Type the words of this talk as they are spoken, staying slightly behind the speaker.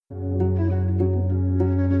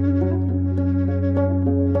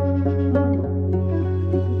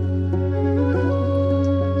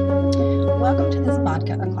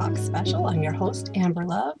Special. I'm your host, Amber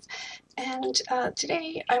Love, and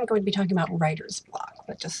today I'm going to be talking about writer's block.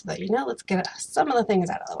 But just so that you know, let's get some of the things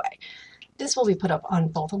out of the way. This will be put up on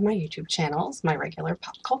both of my YouTube channels, my regular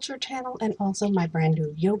pop culture channel and also my brand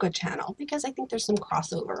new yoga channel, because I think there's some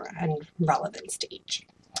crossover and relevance to each.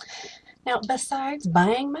 Now, besides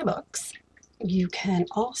buying my books, you can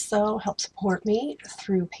also help support me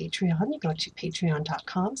through Patreon. You go to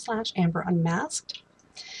patreon.com/amberunmasked.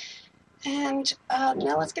 And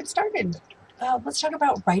now let's get started. Let's talk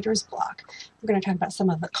about writer's block. We're going to talk about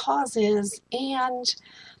some of the causes and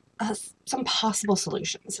some possible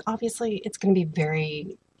solutions. Obviously, it's going to be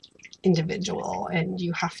very individual and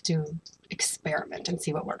you have to experiment and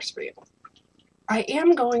see what works for you. I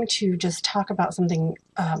am going to just talk about something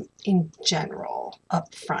in general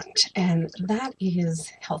up front, and that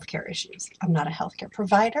is healthcare issues. I'm not a healthcare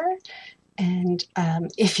provider. And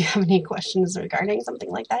if you have any questions regarding something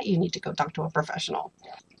like that, you need to go talk to a professional.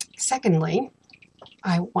 Secondly,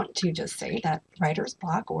 I want to just say that writer's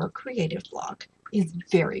block or creative block is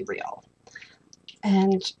very real.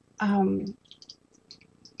 And I'm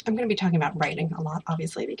going to be talking about writing a lot,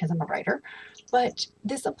 obviously, because I'm a writer. But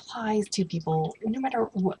this applies to people no matter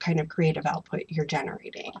what kind of creative output you're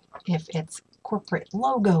generating. If it's corporate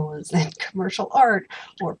logos and commercial art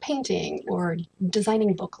or painting or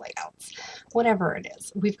designing book layouts, whatever it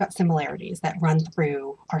is, we've got similarities that run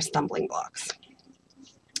through our stumbling blocks.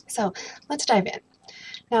 So let's dive in.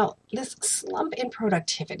 Now, this slump in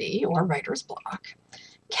productivity or writer's block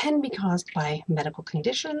can be caused by medical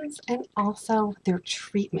conditions and also their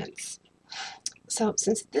treatments. So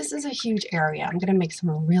since this is a huge area, I'm going to make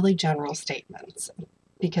some really general statements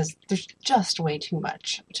because there's just way too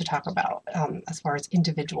much to talk about as far as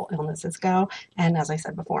individual illnesses go. And as I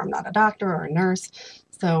said before, I'm not a doctor or a nurse,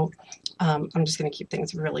 so I'm just going to keep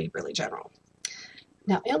things really, really general.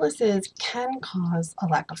 Now, illnesses can cause a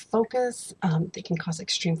lack of focus. They can cause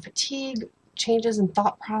extreme fatigue, changes in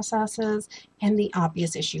thought processes, and the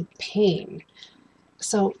obvious issue, pain.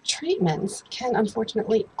 So treatments can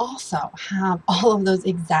unfortunately also have all of those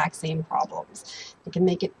exact same problems. It can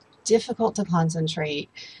make it difficult to concentrate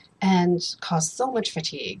and cause so much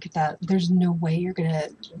fatigue that there's no way you're going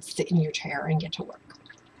to sit in your chair and get to work.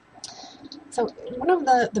 So one of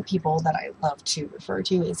the people that I love to refer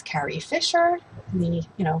to is Carrie Fisher, the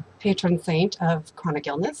patron saint of chronic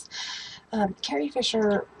illness. Carrie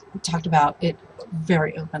Fisher talked about it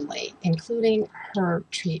very openly, including her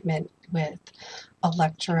treatment with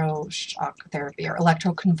electroshock therapy or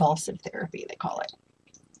electroconvulsive therapy, they call it.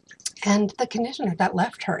 And the condition that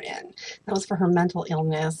left her in, that was for her mental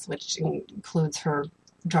illness, which includes her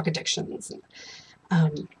drug addictions.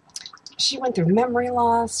 She went through memory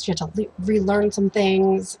loss, she had to relearn some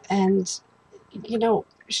things, and,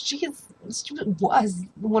 she was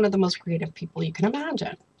one of the most creative people you can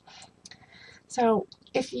imagine. So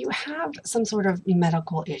if you have some sort of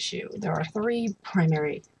medical issue, there are 3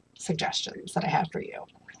 primary suggestions that I have for you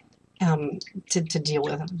to deal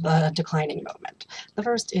with the declining moment. The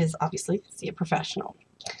first is obviously see a professional.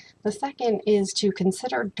 The second is to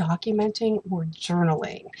consider documenting or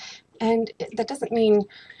journaling. And that doesn't mean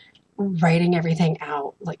writing everything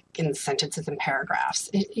out like in sentences and paragraphs.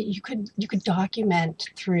 You could document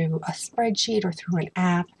through a spreadsheet or through an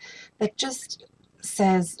app that just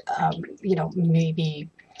says, maybe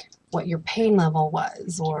what your pain level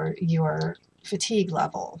was or your fatigue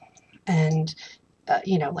level and,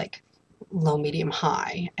 like low, medium,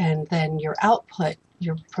 high, and then your output,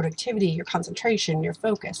 your productivity, your concentration, your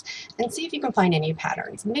focus, and see if you can find any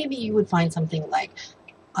patterns. Maybe you would find something like,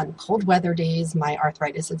 on cold weather days, my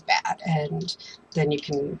arthritis is bad, and then you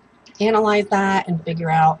can analyze that and figure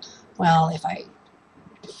out, well, if I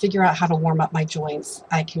figure out how to warm up my joints,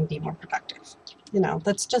 I can be more productive.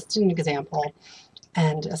 That's just an example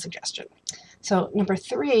and a suggestion. So number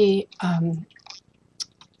 3,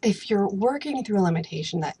 if you're working through a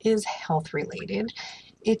limitation that is health related,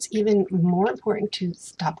 it's even more important to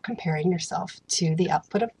stop comparing yourself to the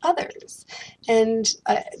output of others. And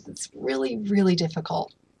it's really, really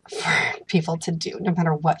difficult for people to do, no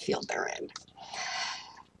matter what field they're in.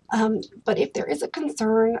 But if there is a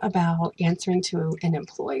concern about answering to an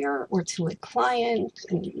employer or to a client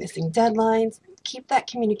and missing deadlines, keep that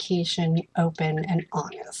communication open and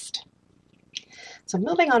honest. So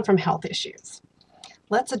moving on from health issues,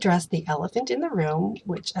 let's address the elephant in the room,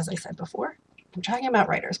 which, as I said before, I'm talking about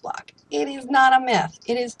writer's block. It is not a myth.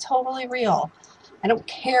 It is totally real. I don't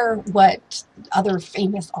care what other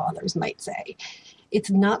famous authors might say. It's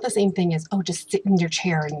not the same thing as, just sit in your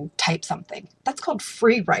chair and type something. That's called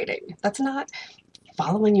free writing. That's not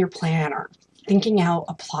following your plan or thinking out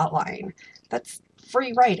a plot line. That's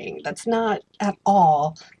free writing. That's not at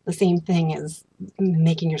all the same thing as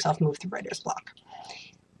making yourself move through writer's block.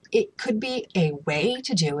 It could be a way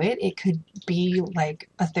to do it. It could be like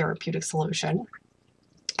a therapeutic solution.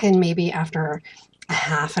 And maybe after a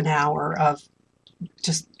half an hour of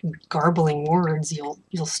just garbling words,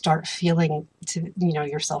 you'll start feeling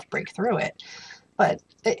yourself break through it. But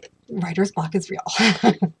writer's block is real.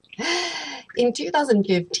 In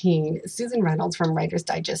 2015, Susan Reynolds from Writer's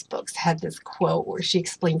Digest Books had this quote where she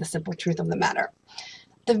explained the simple truth of the matter.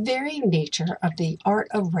 The very nature of the art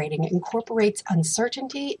of writing incorporates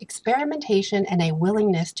uncertainty, experimentation, and a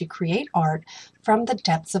willingness to create art from the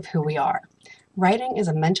depths of who we are. Writing is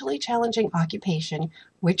a mentally challenging occupation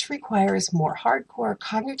which requires more hardcore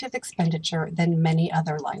cognitive expenditure than many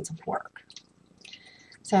other lines of work.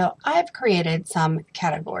 So I've created some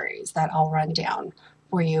categories that I'll run down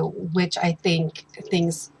for you, which I think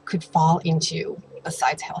things could fall into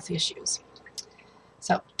besides health issues.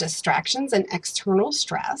 So distractions and external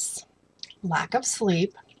stress, lack of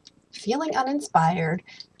sleep, feeling uninspired,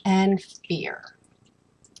 and fear.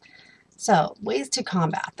 So ways to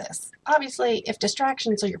combat this. Obviously, if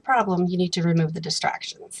distractions are your problem, you need to remove the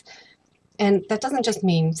distractions. And that doesn't just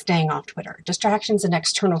mean staying off Twitter. Distractions and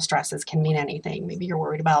external stresses can mean anything. Maybe you're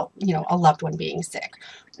worried about, a loved one being sick,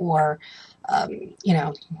 or,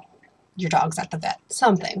 your dog's at the vet,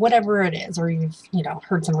 something, whatever it is, or you've,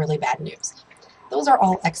 heard some really bad news. Those are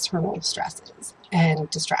all external stresses and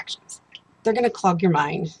distractions. They're going to clog your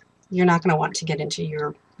mind. You're not going to want to get into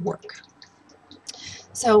your work.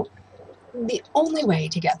 So the only way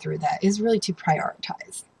to get through that is really to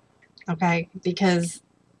prioritize, okay? Because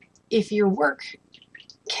if your work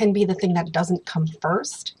can be the thing that doesn't come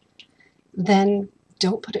first, then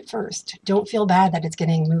don't put it first. Don't feel bad that it's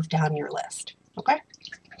getting moved down your list, okay?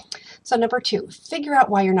 So number 2, figure out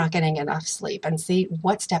why you're not getting enough sleep and see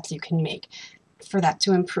what steps you can make for that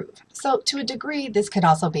to improve. So to a degree, this could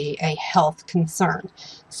also be a health concern.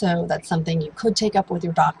 So that's something you could take up with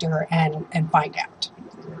your doctor and find out.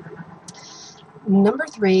 Number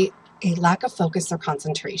 3, a lack of focus or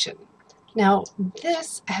concentration. Now,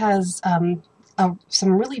 this has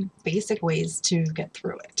some really basic ways to get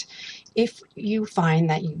through it. If you find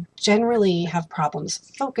that you generally have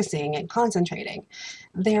problems focusing and concentrating,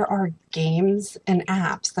 there are games and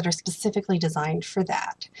apps that are specifically designed for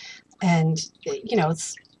that. And,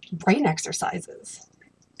 it's brain exercises.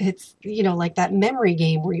 It's, like that memory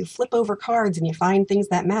game where you flip over cards and you find things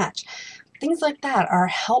that match. Things like that are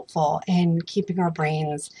helpful in keeping our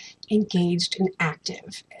brains engaged and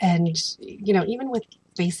active. And, even with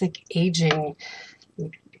basic aging,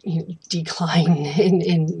 decline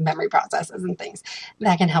in memory processes and things,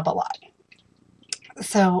 that can help a lot.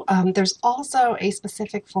 So there's also a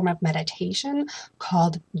specific form of meditation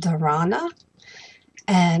called dharana.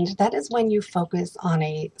 And that is when you focus on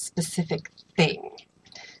a specific thing.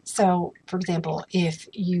 So, for example, if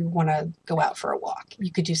you want to go out for a walk,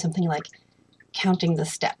 you could do something like counting the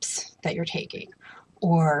steps that you're taking,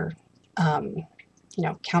 or,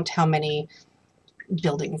 count how many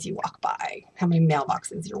buildings you walk by, how many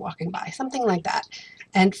mailboxes you're walking by, something like that.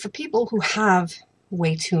 And for people who have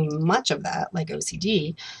way too much of that, like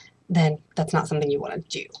OCD, then that's not something you want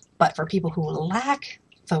to do. But for people who lack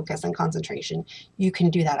focus and concentration, you can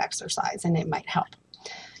do that exercise and it might help.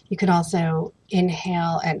 You can also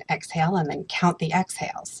inhale and exhale and then count the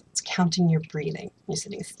exhales. It's counting your breathing. You're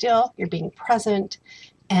sitting still, you're being present,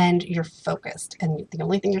 and you're focused. And the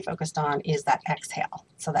only thing you're focused on is that exhale.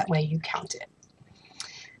 So that way you count it.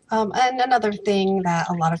 And another thing that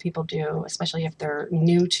a lot of people do, especially if they're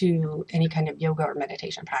new to any kind of yoga or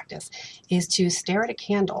meditation practice, is to stare at a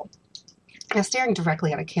candle. Now, staring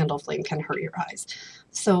directly at a candle flame can hurt your eyes.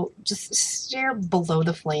 So just stare below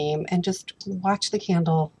the flame and just watch the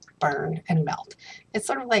candle burn and melt. It's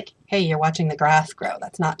sort of like, hey, you're watching the grass grow.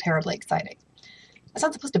 That's not terribly exciting. It's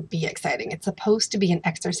not supposed to be exciting. It's supposed to be an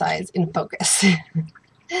exercise in focus.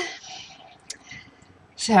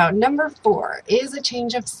 So number 4 is a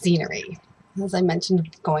change of scenery. As I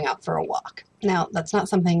mentioned, going out for a walk. Now, that's not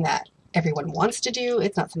something that everyone wants to do.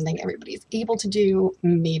 It's not something everybody's able to do.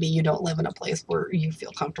 Maybe you don't live in a place where you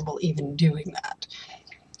feel comfortable even doing that.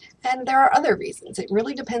 And there are other reasons. It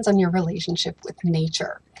really depends on your relationship with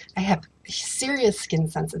nature. I have serious skin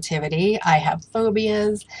sensitivity. I have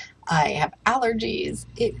phobias. I have allergies.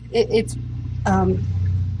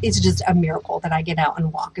 It's just a miracle that I get out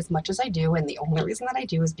and walk as much as I do. And the only reason that I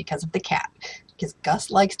do is because of the cat. Because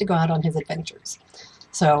Gus likes to go out on his adventures.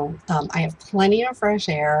 So I have plenty of fresh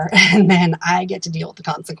air, and then I get to deal with the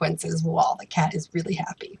consequences while the cat is really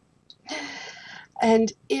happy.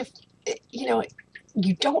 And if,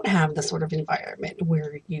 you don't have the sort of environment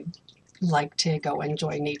where you like to go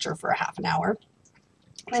enjoy nature for a half an hour,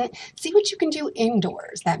 then see what you can do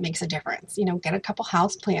indoors that makes a difference. Get a couple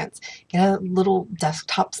house plants, get a little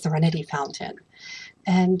desktop serenity fountain,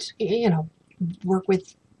 and work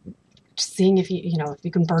with seeing if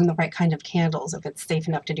you can burn the right kind of candles, if it's safe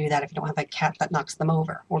enough to do that, if you don't have a cat that knocks them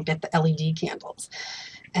over, or get the LED candles.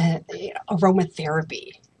 And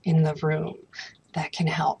aromatherapy in the room that can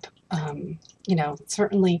help.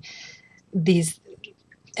 Certainly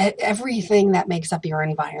everything that makes up your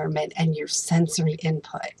environment and your sensory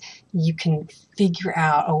input, you can figure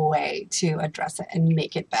out a way to address it and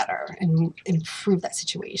make it better and improve that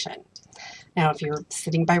situation. Now, if you're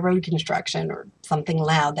sitting by road construction or something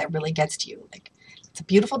loud that really gets to you, like, it's a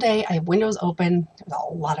beautiful day, I have windows open, there's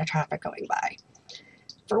a lot of traffic going by.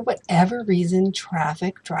 For whatever reason,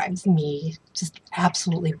 traffic drives me just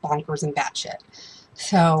absolutely bonkers and batshit.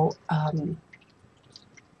 So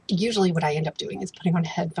usually what I end up doing is putting on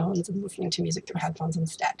headphones and listening to music through headphones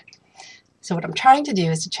instead. So what I'm trying to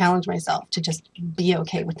do is to challenge myself to just be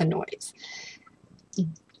okay with the noise.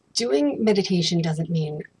 Doing meditation doesn't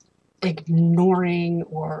mean ignoring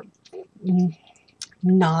or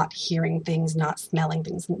not hearing things, not smelling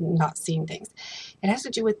things, not seeing things. It has to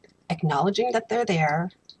do with acknowledging that they're there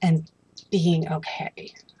and being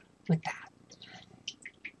okay with that.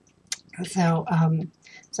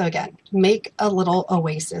 So again, make a little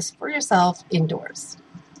oasis for yourself indoors.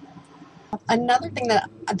 Another thing that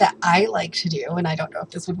I like to do, and I don't know if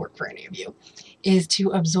this would work for any of you, is to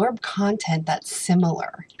absorb content that's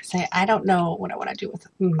similar. Say, I don't know what I want to do with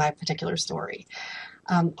my particular story.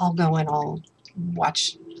 I'll go and I'll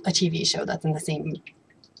watch a TV show that's in the same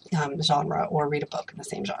genre, or read a book in the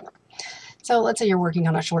same genre. So let's say you're working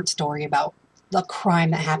on a short story about the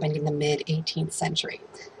crime that happened in the mid-18th century.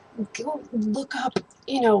 Go look up,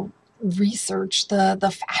 research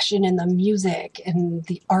the fashion and the music and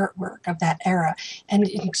the artwork of that era, and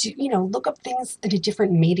look up things in a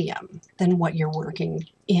different medium than what you're working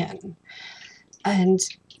in, and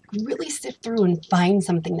really sift through and find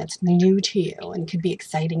something that's new to you and could be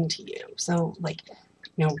exciting to you. So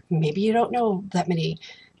maybe you don't know that many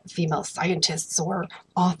female scientists or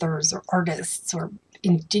authors or artists or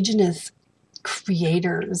indigenous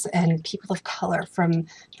creators and people of color from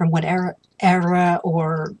what era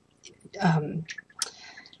or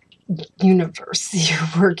universe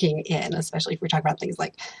you're working in, especially if we're talking about things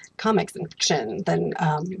like comics and fiction. Then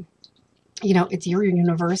it's your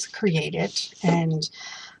universe, create it, and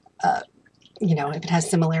if it has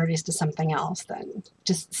similarities to something else, then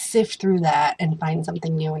just sift through that and find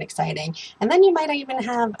something new and exciting. And then you might even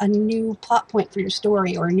have a new plot point for your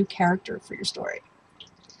story or a new character for your story.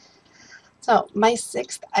 So my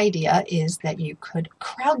sixth idea is that you could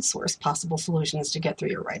crowdsource possible solutions to get through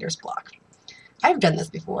your writer's block. I've done this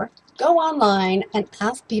before. Go online and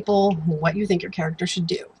ask people what you think your character should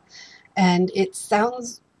do. And it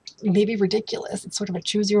sounds maybe ridiculous. It's sort of a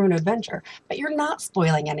choose your own adventure, but you're not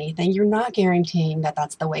spoiling anything. You're not guaranteeing that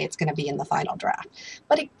that's the way it's going to be in the final draft.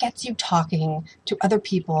 But it gets you talking to other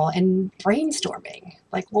people and brainstorming.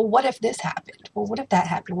 Like, well, what if this happened? Well, what if that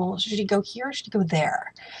happened? Well, should he go here or should he go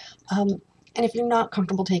there? And if you're not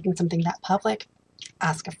comfortable taking something that public,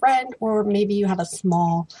 ask a friend, or maybe you have a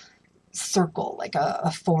small circle, like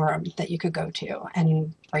a forum that you could go to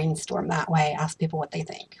and brainstorm that way, ask people what they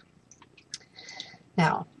think.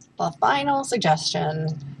 Now, the final suggestion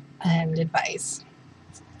and advice.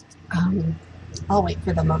 I'll wait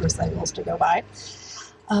for the motorcycles to go by.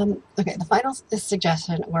 Okay, the final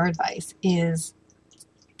suggestion or advice is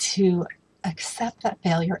to accept that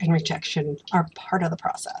failure and rejection are part of the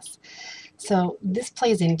process. So this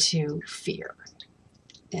plays into fear,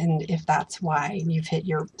 and if that's why you've hit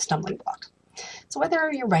your stumbling block. So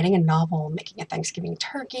whether you're writing a novel, making a Thanksgiving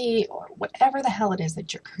turkey, or whatever the hell it is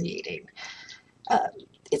that you're creating,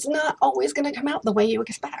 it's not always going to come out the way you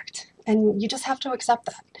expect, and you just have to accept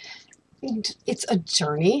that. And it's a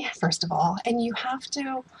journey, first of all, and you have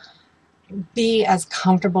to be as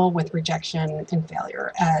comfortable with rejection and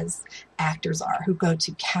failure as actors are, who go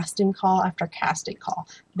to casting call after casting call.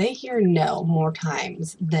 They hear no more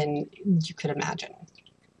times than you could imagine.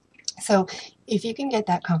 So if you can get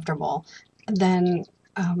that comfortable, then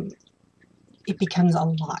it becomes a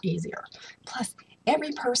lot easier. Plus,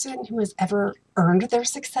 every person who has ever earned their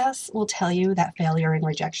success will tell you that failure and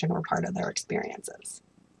rejection were part of their experiences.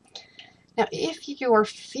 Now, if your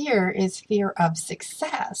fear is fear of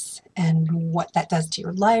success and what that does to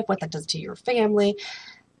your life, what that does to your family,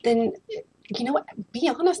 then, you know what, be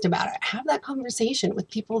honest about it. Have that conversation with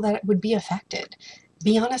people that would be affected.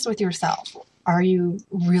 Be honest with yourself. Are you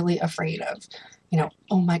really afraid of,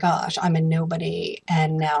 oh my gosh, I'm a nobody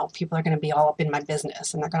and now people are going to be all up in my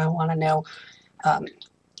business and they're going to want to know, um,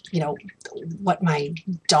 what my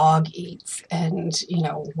dog eats and,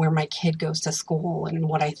 where my kid goes to school and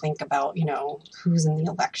what I think about, who's in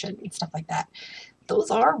the election and stuff like that.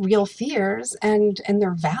 Those are real fears and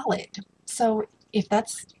they're valid. So if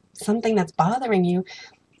that's something that's bothering you,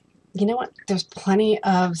 you know what? There's plenty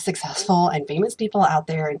of successful and famous people out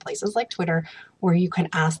there in places like Twitter where you can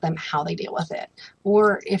ask them how they deal with it.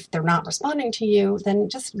 Or if they're not responding to you, then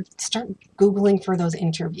just start Googling for those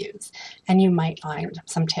interviews. And you might find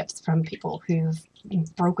some tips from people who've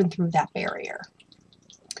broken through that barrier.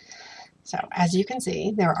 So as you can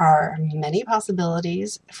see, there are many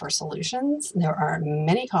possibilities for solutions. There are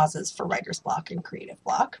many causes for writer's block and creative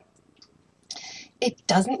block. It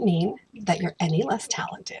doesn't mean that you're any less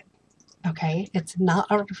talented. Okay, it's not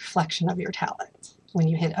a reflection of your talent when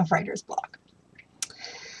you hit a writer's block.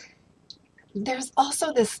 There's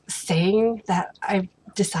also this saying that I've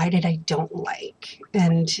decided I don't like,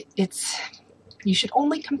 and it's, you should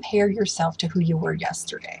only compare yourself to who you were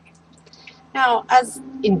yesterday. Now, as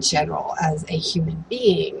in general, as a human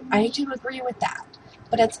being, I do agree with that.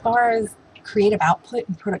 But as far as creative output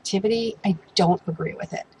and productivity, I don't agree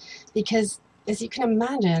with it. Because as you can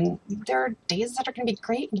imagine, there are days that are going to be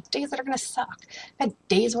great and days that are going to suck. I've had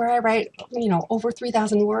days where I write, over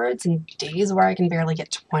 3,000 words and days where I can barely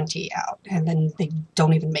get 20 out and then they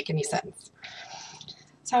don't even make any sense.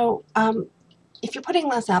 So if you're putting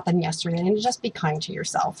less out than yesterday, then just be kind to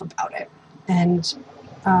yourself about it. And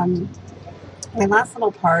my last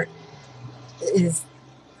little part is,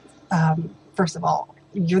 first of all,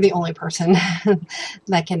 you're the only person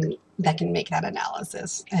that can make that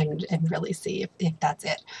analysis and really see if that's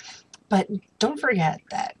it. But don't forget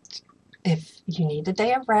that if you need a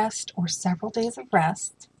day of rest or several days of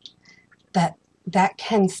rest, that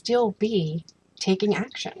can still be taking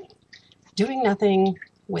action. Doing nothing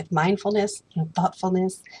with mindfulness and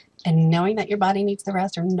thoughtfulness and knowing that your body needs the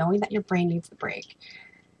rest or knowing that your brain needs the break.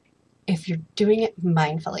 If you're doing it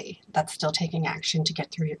mindfully, that's still taking action to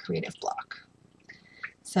get through your creative block.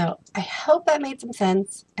 So I hope that made some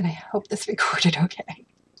sense, and I hope this recorded okay.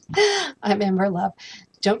 I'm Amber Love.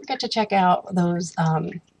 Don't forget to check out those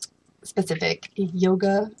specific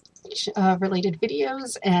yoga related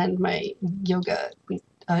videos and my yoga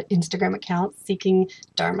Instagram account, Seeking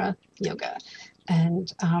Dharma Yoga.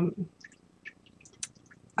 And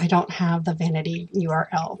I don't have the vanity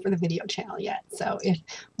URL for the video channel yet. So if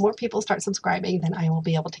more people start subscribing, then I will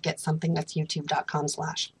be able to get something that's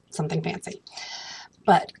youtube.com/something fancy.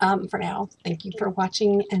 But for now, thank you for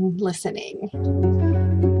watching and listening.